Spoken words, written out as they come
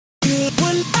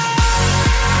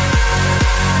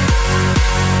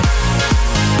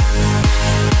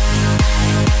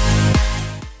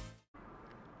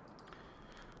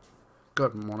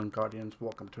Good morning, Guardians.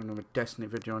 Welcome to another Destiny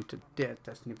video. And today's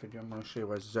Destiny video, I'm going to show you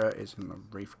where Zhalo is in the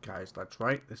Reef, guys. That's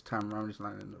right. This time around, he's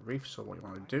landing in the Reef. So what you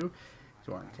want to do is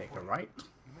you want to take a right,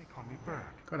 You may call me Bird.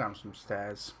 go down some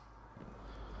stairs,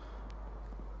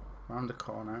 round the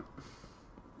corner,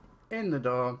 in the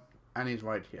door, and he's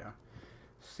right here.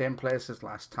 Same place as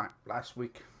last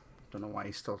week. Don't know why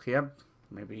he's still here.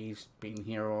 Maybe he's been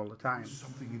here all the time.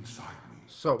 Something inside me.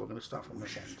 So we're going to start from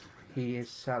this end. He is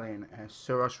selling a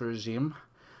SUROS Regime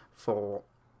for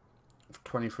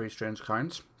 23 strange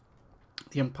coins.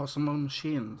 The Impossible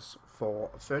Machines for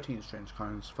 13 strange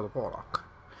coins for the Warlock.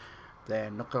 The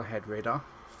Knucklehead Radar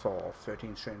for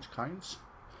 13 strange coins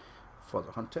for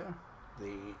the Hunter.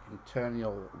 The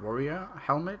Internal Warrior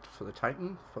Helmet for the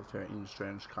Titan for 13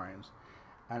 strange coins.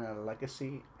 And a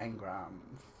Legacy engram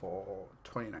for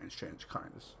 29 strange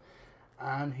coins.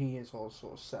 And he is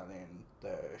also selling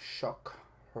the Shock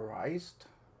Horized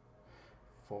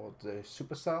for the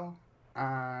Supercell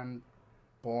and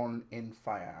Born in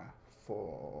Fire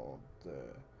for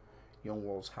the Young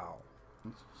Wolves Howl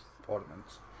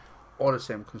ornaments. All the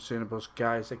same consumables,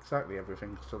 guys, exactly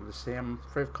everything still the same.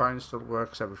 Free coins still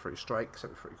works, every 3 strikes,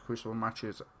 every 3 crucible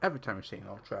matches, every time you see an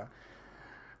ultra.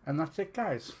 And that's it,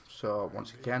 guys. So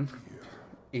once again,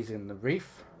 he's in the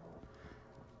Reef.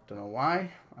 Don't know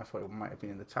why. I thought he might have been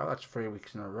in the tower. That's 3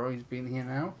 weeks in a row he's been here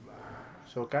now.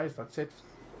 So guys, that's it.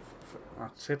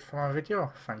 That's it for our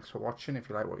video. Thanks for watching. If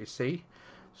you like what you see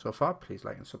so far, please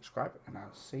like and subscribe, and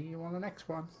I'll see you on the next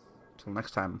one. Till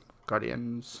next time,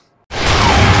 Guardians.